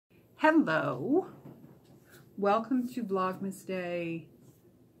Hello, welcome to Vlogmas Day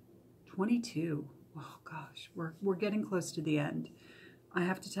 22. Oh gosh, we're getting close to the end. I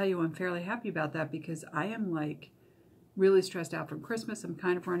have to tell you, I'm fairly happy about that because I am like really stressed out from Christmas. I'm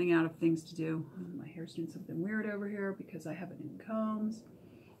kind of running out of things to do. My hair's doing something weird over here because I haven't in combs.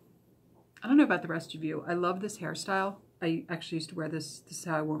 I don't know about the rest of you. I love this hairstyle. I actually used to wear this. This is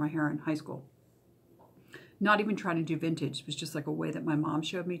how I wore my hair in high school. Not even trying to do vintage. It was just like a way that my mom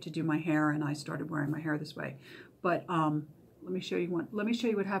showed me to do my hair, and I started wearing my hair this way. But let me show you one. Let me show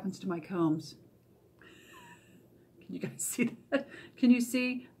you what happens to my combs. Can you guys see that? Can you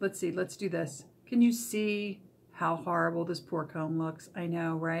see? Let's see. Let's do this. Can you see how horrible this poor comb looks? I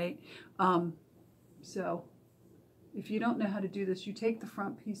know, right? So if you don't know how to do this, you take the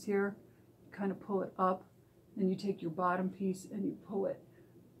front piece here, kind of pull it up, and you take your bottom piece and you pull it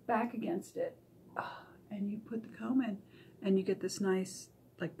back against it. And you put the comb in and you get this nice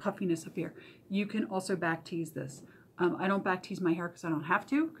like puffiness up here. You can also back tease this. I don't back tease my hair because I don't have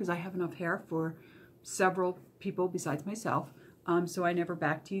to, because I have enough hair for several people besides myself. So I never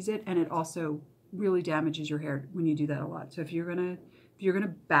back tease it, and it also really damages your hair when you do that a lot. So if you're gonna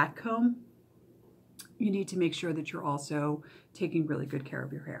back comb, you need to make sure that you're also taking really good care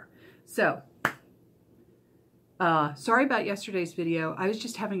of your hair. So sorry about yesterday's video. I was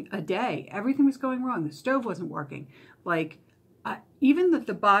just having a day. Everything was going wrong. The stove wasn't working. Like, even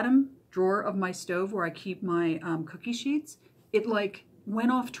the bottom drawer of my stove where I keep my cookie sheets, it like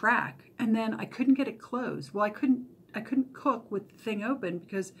went off track, and then I couldn't get it closed. Well, I couldn't cook with the thing open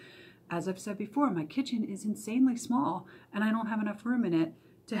because, as I've said before, my kitchen is insanely small, and I don't have enough room in it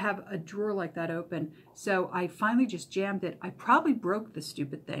to have a drawer like that open. So I finally just jammed it. I probably broke the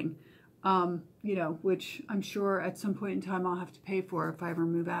stupid thing. You know, which I'm sure at some point in time I'll have to pay for if I ever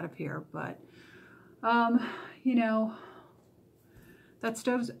move out of here. But, you know, that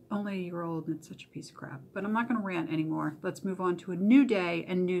stove's only a year old and it's such a piece of crap. But I'm not going to rant anymore. Let's move on to a new day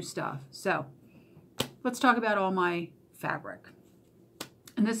and new stuff. So let's talk about all my fabric.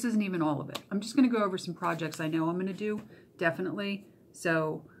 And this isn't even all of it. I'm just going to go over some projects I know I'm going to do, definitely.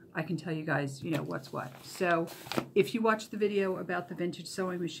 So I can tell you guys, you know, what's what. So if you watched the video about the vintage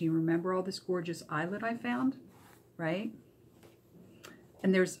sewing machine, remember all this gorgeous eyelet I found, right?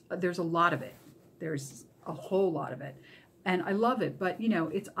 And there's a lot of it. There's a whole lot of it. And I love it, but you know,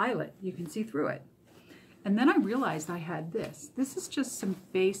 it's eyelet. You can see through it. And then I realized I had this. This is just some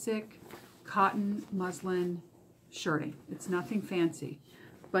basic cotton muslin shirting. It's nothing fancy,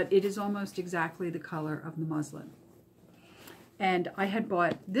 but it is almost exactly the color of the muslin. And I had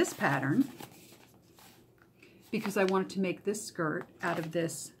bought this pattern because I wanted to make this skirt out of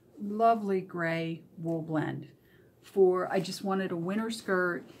this lovely gray wool blend. I just wanted a winter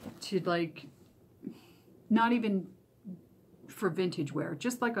skirt to like, not even for vintage wear,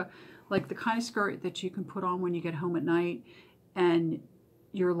 just like the kind of skirt that you can put on when you get home at night and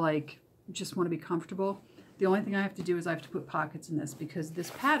you're like, just want to be comfortable. The only thing I have to do is I have to put pockets in this because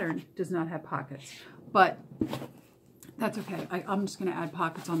this pattern does not have pockets. But that's okay. I'm just going to add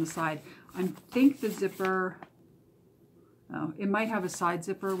pockets on the side. I think the zipper, oh, it might have a side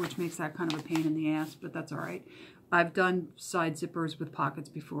zipper, which makes that kind of a pain in the ass, but that's all right. I've done side zippers with pockets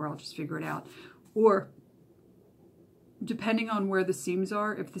before. I'll just figure it out. Or depending on where the seams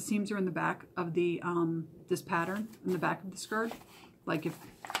are, if the seams are in the back of the this pattern, in the back of the skirt, like if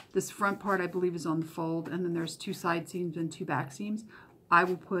this front part I believe is on the fold and then there's 2 side seams and 2 back seams, I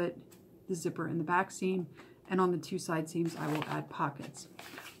will put the zipper in the back seam. And on the 2 side seams, I will add pockets.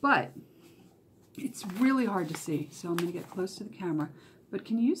 But it's really hard to see, so I'm going to get close to the camera. But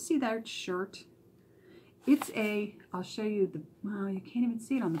can you see that shirt? It's a, I'll show you the, well, you can't even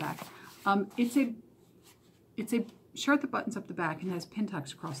see it on the back. It's a shirt that buttons up the back and has pin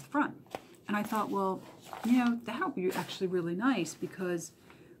tucks across the front. And I thought, well, you know, that'll be actually really nice because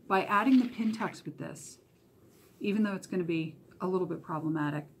by adding the pin tucks with this, even though it's going to be a little bit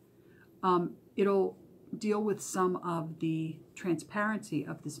problematic, it'll deal with some of the transparency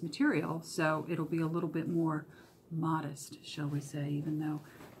of this material, so it'll be a little bit more modest, shall we say, even though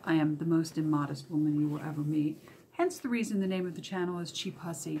I am the most immodest woman you will ever meet. Hence the reason the name of the channel is Cheap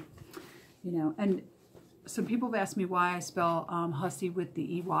Hussy. You know, and some people have asked me why I spell Hussy with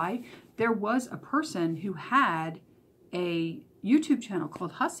the EY. There was a person who had a YouTube channel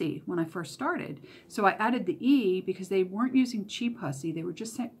called Hussy when I first started. So I added the E because they weren't using Cheap Hussy, they were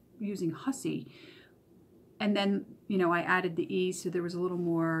just using Hussy. And then, you know, I added the E so there was a little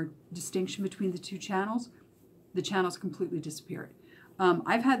more distinction between the 2 channels. The channels completely disappeared.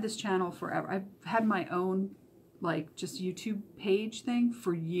 I've had this channel forever. I've had my own, like, just YouTube page thing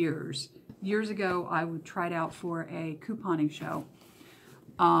for years. Years ago, I would try it out for a couponing show.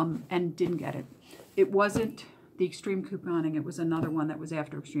 and didn't get it. It wasn't the extreme couponing. It was another one that was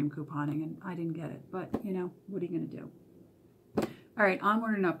after extreme couponing, and I didn't get it. But, you know, what are you going to do? All right,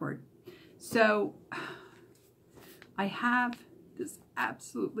 onward and upward. So I have this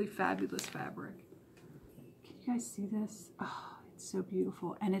absolutely fabulous fabric. Can you guys see this? Oh, it's so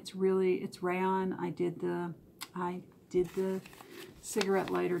beautiful. And it's rayon. I did the cigarette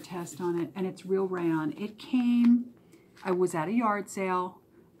lighter test on it, and it's real rayon. It came, I was at a yard sale,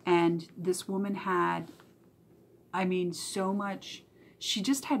 and this woman had, I mean, so much. She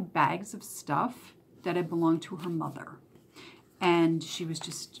just had bags of stuff that had belonged to her mother. And she was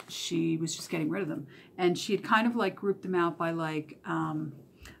just getting rid of them. And she had kind of like grouped them out by like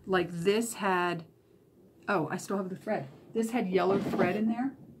this had, oh, I still have the thread. This had yellow thread in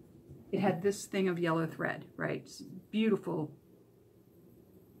there. It had this thing of yellow thread, right? Beautiful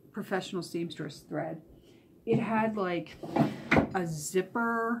professional seamstress thread. It had like a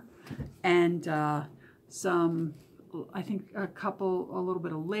zipper and some, I think a little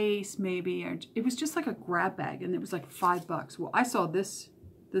bit of lace maybe. It was just like a grab bag, and it was like $5. Well, I saw this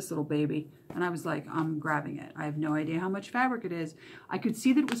little baby, and I was like, I'm grabbing it. I have no idea how much fabric it is. I could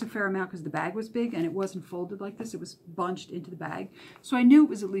see that it was a fair amount because the bag was big, and it wasn't folded like this. It was bunched into the bag. So I knew it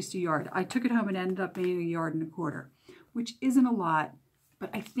was at least a yard. I took it home and ended up being 1.25 yards, which isn't a lot, but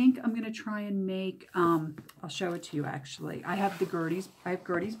I think I'm going to try and make, I'll show it to you actually. I have Gertie's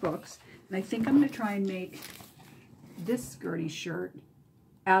books, and I think I'm going to try and make this Gertie shirt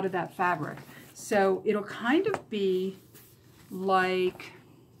out of that fabric. So it'll kind of be like,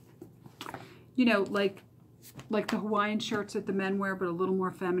 you know, like the Hawaiian shirts that the men wear, but a little more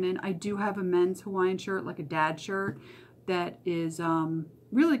feminine. I do have a men's Hawaiian shirt, like a dad shirt, that is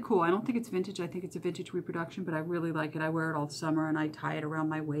really cool. I don't think it's vintage. I think it's a vintage reproduction, but I really like it. I wear it all summer, and I tie it around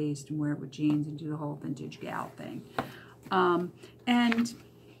my waist and wear it with jeans and do the whole vintage gal thing. And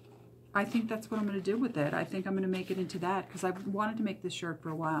I think that's what I'm going to do with it. I think I'm going to make it into that because I've wanted to make this shirt for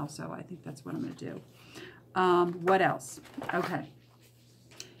a while, so I think that's what I'm going to do. What else? Okay.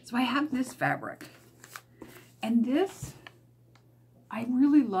 So I have this fabric. And this, I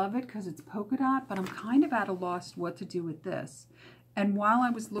really love it because it's polka dot, but I'm kind of at a loss what to do with this. And while I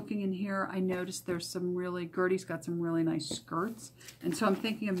was looking in here, I noticed there's some really, Gertie's got some really nice skirts. And so I'm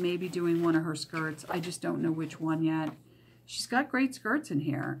thinking of maybe doing one of her skirts. I just don't know which one yet. She's got great skirts in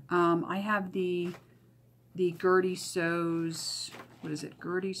here. I have the Gertie Sews, what is it?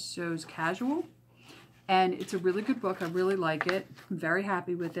 Gertie Sews Casual. And it's a really good book. I really like it. I'm very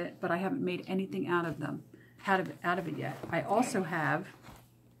happy with it, but I haven't made anything out of it yet. I also have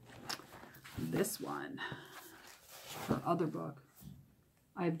this one, her other book.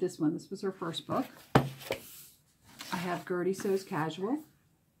 I have this one. This was her first book. I have Gertie Sews Casual,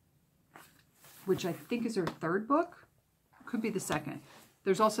 which I think is her third book. Could be the second.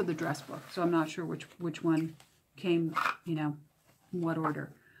 There's also the dress book, so I'm not sure which one came, you know, in what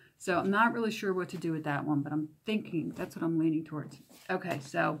order. So I'm not really sure what to do with that one, but I'm thinking that's what I'm leaning towards. Okay,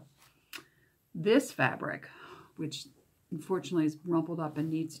 so this fabric, which unfortunately is rumpled up and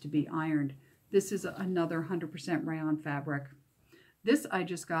needs to be ironed, this is another 100% rayon fabric. This I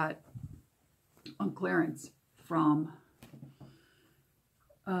just got on clearance from,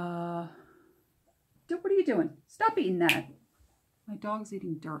 what are you doing? Stop eating that. My dog's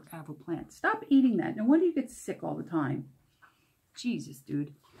eating dirt out of a plant. Stop eating that. No wonder you get sick all the time. Jesus,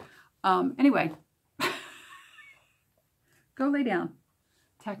 dude. Anyway, go lay down.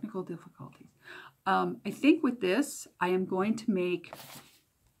 Technical difficulties. I think with this, I am going to make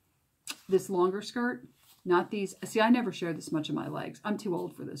this longer skirt, not these. See, I never share this much of my legs. I'm too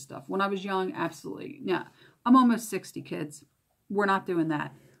old for this stuff. When I was young, absolutely. Yeah, I'm almost 60, kids. We're not doing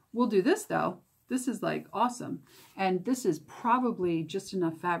that. We'll do this, though. This is like awesome. And this is probably just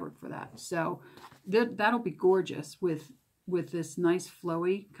enough fabric for that. So that'll be gorgeous with this nice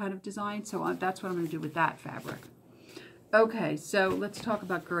flowy kind of design. So that's what I'm going to do with that fabric. Okay, so let's talk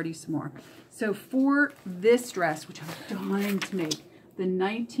about Gertie some more. So for this dress, which I'm dying to make, the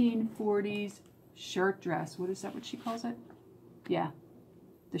 1940s shirt dress. What is that, what she calls it? Yeah,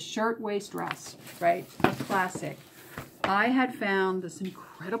 the shirt waist dress, right? A classic. I had found this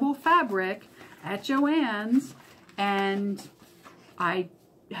incredible fabric at Joann's, and I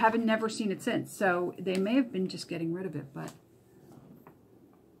haven't never seen it since. So they may have been just getting rid of it, but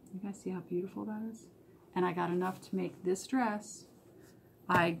you guys see how beautiful that is? And I got enough to make this dress.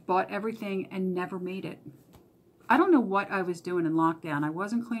 I bought everything and never made it. I don't know what I was doing in lockdown. I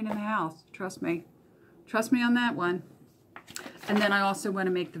wasn't cleaning the house. Trust me. Trust me on that one. And then I also want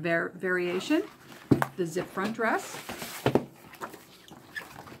to make the variation, the zip front dress.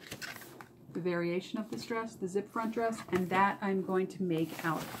 The variation of this dress, the zip front dress, and that I'm going to make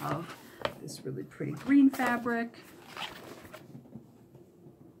out of this really pretty green fabric.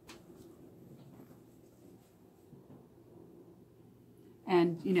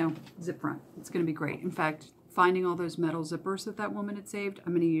 And, you know, zip front. It's going to be great. In fact, finding all those metal zippers that that woman had saved,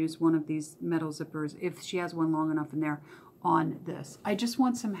 I'm going to use one of these metal zippers, if she has one long enough in there, on this. I just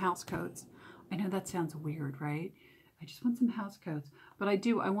want some house coats. I know that sounds weird, right? I just want some house coats. But I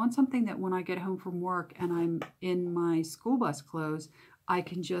do. I want something that when I get home from work and I'm in my school bus clothes, I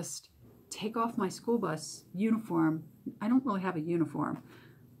can just take off my school bus uniform. I don't really have a uniform.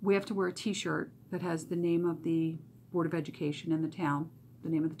 We have to wear a t-shirt that has the name of the Board of Education in the town, the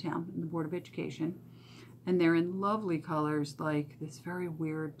name of the town and the Board of Education. And they're in lovely colors like this very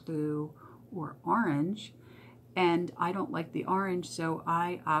weird blue or orange. And I don't like the orange, so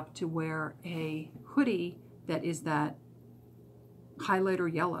I opt to wear a hoodie that is that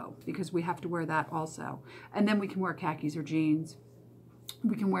highlighter yellow, because we have to wear that also. And then we can wear khakis or jeans.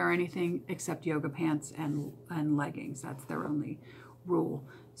 We can wear anything except yoga pants and leggings. That's their only rule.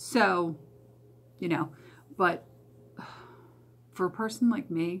 So, you know, but for a person like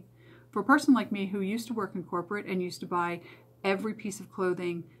me who used to work in corporate and used to buy every piece of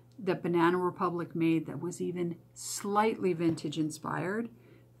clothing that Banana Republic made that was even slightly vintage inspired,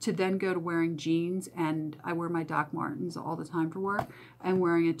 to then go to wearing jeans, and I wear my Doc Martens all the time for work, and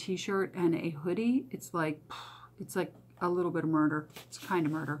wearing a t-shirt and a hoodie, it's like a little bit of murder. It's kind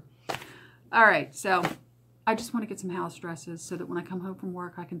of murder. All right, so I just want to get some house dresses so that when I come home from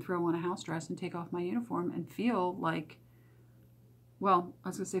work, I can throw on a house dress and take off my uniform and feel like, well, I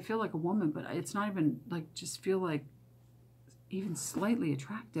was going to say feel like a woman, but it's not even like, just feel like even slightly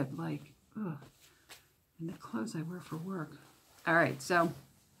attractive, like, ugh, and the clothes I wear for work. All right, so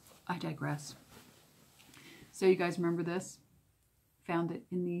I digress. So you guys remember this? Found it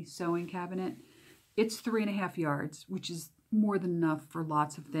in the sewing cabinet. It's 3.5 yards, which is more than enough for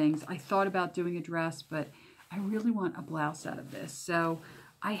lots of things. I thought about doing a dress, but I really want a blouse out of this. So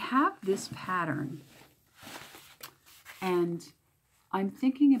I have this pattern, and I'm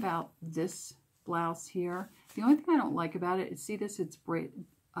thinking about this blouse here. The only thing I don't like about it is, see this, it's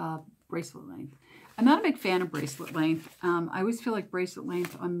bracelet length. I'm not a big fan of bracelet length. I always feel like bracelet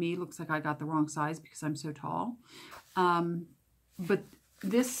length on me looks like I got the wrong size because I'm so tall. But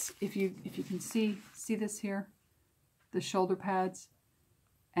this, if you can see this here, the shoulder pads,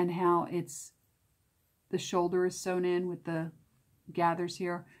 and how the shoulder is sewn in with the gathers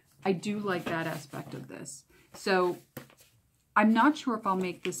here. I do like that aspect of this. So I'm not sure if I'll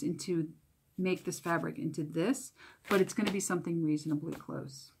make this fabric into this, but it's going to be something reasonably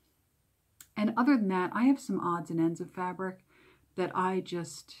close. And other than that, I have some odds and ends of fabric that I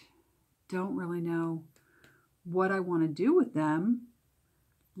just don't really know what I want to do with them.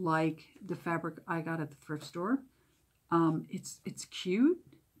 Like the fabric I got at the thrift store. It's cute,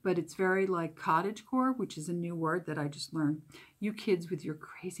 but it's very like cottagecore, which is a new word that I just learned. You kids with your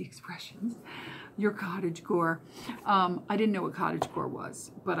crazy expressions, your cottagecore. I didn't know what cottagecore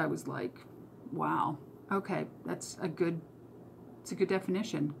was, but I was like, wow, okay, it's a good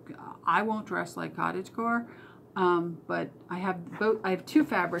definition. I won't dress like cottagecore, but I have two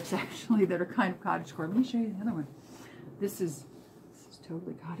fabrics actually that are kind of cottagecore. Let me show you the other one. This is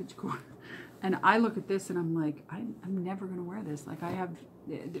totally cottagecore. And I look at this and I'm like, I'm never going to wear this. Like I have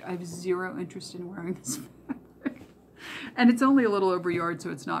zero interest in wearing this fabric. And it's only a little over a yard,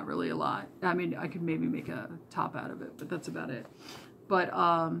 so it's not really a lot. I mean, I could maybe make a top out of it, but that's about it. But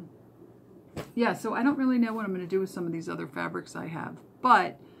yeah, so I don't really know what I'm going to do with some of these other fabrics I have.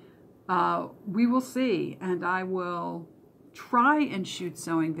 But we will see. And I will try and shoot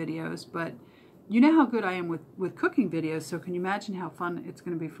sewing videos, but you know how good I am with cooking videos, so can you imagine how fun it's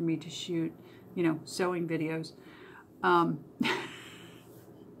going to be for me to shoot, you know, sewing videos.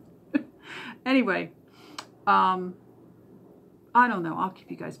 Anyway, I don't know. I'll keep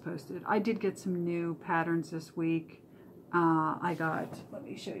you guys posted. I did get some new patterns this week. Let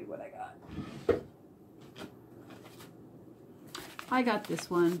me show you what I got. I got this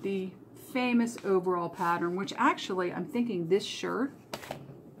one, the famous overall pattern, which actually I'm thinking this shirt,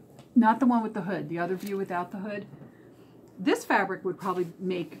 not the one with the hood, the other view without the hood. This fabric would probably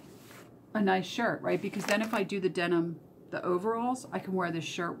make a nice shirt, right? Because then if I do the denim, the overalls, I can wear this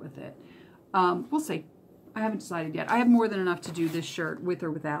shirt with it. We'll see. I haven't decided yet. I have more than enough to do this shirt with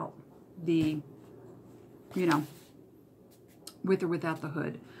or without the, you know, with or without the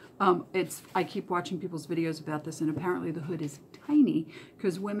hood. I keep watching people's videos about this, and apparently the hood is tiny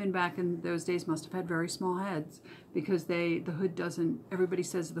because women back in those days must have had very small heads, because the hood doesn't, everybody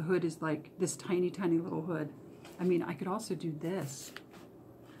says the hood is like this tiny, tiny little hood. I mean, I could also do this,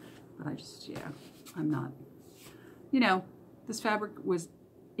 but I just, yeah, I'm not. You know, this fabric was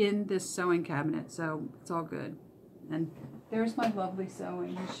in this sewing cabinet, so it's all good. And there's my lovely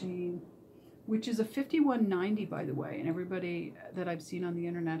sewing machine, which is a 5190, by the way, and everybody that I've seen on the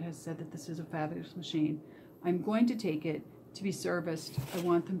internet has said that this is a fabulous machine. I'm going to take it to be serviced. I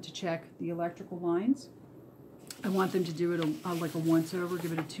want them to check the electrical lines. I want them to do it like a once-over,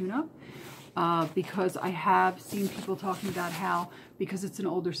 give it a tune-up, because I have seen people talking about how, because it's an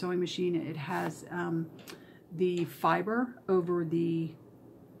older sewing machine, it has the fiber over the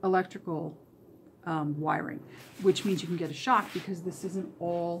electrical wiring, which means you can get a shock because this is an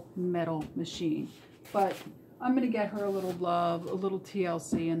all metal machine. But I'm going to get her a little love, a little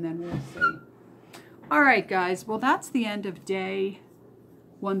TLC, and then we'll see. All right, guys. Well, that's the end of day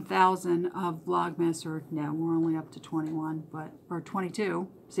 1000 of Vlogmas, or no, we're only up to 21, but, or 22.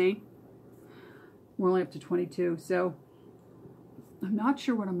 See? We're only up to 22. So I'm not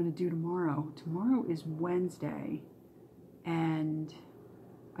sure what I'm going to do tomorrow. Tomorrow is Wednesday, and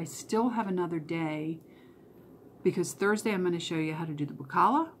I still have another day, because Thursday I'm going to show you how to do the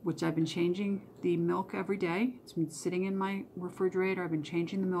bacala, which I've been changing the milk every day. It's been sitting in my refrigerator. I've been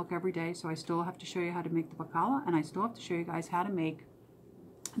changing the milk every day, so I still have to show you how to make the bacala, and I still have to show you guys how to make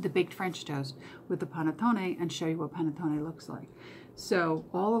the baked French toast with the panettone and show you what panettone looks like. So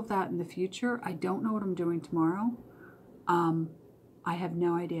all of that in the future. I don't know what I'm doing tomorrow. I have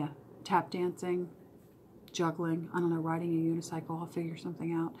no idea. Tap dancing, juggling, I don't know, riding a unicycle, I'll figure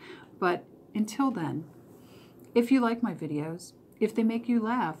something out. But until then, if you like my videos, if they make you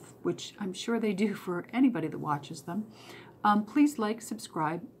laugh, which I'm sure they do for anybody that watches them, please like,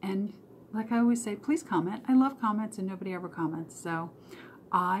 subscribe, and like I always say, please comment. I love comments and nobody ever comments. So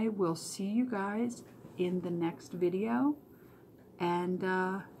I will see you guys in the next video. And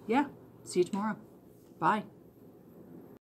yeah, see you tomorrow. Bye.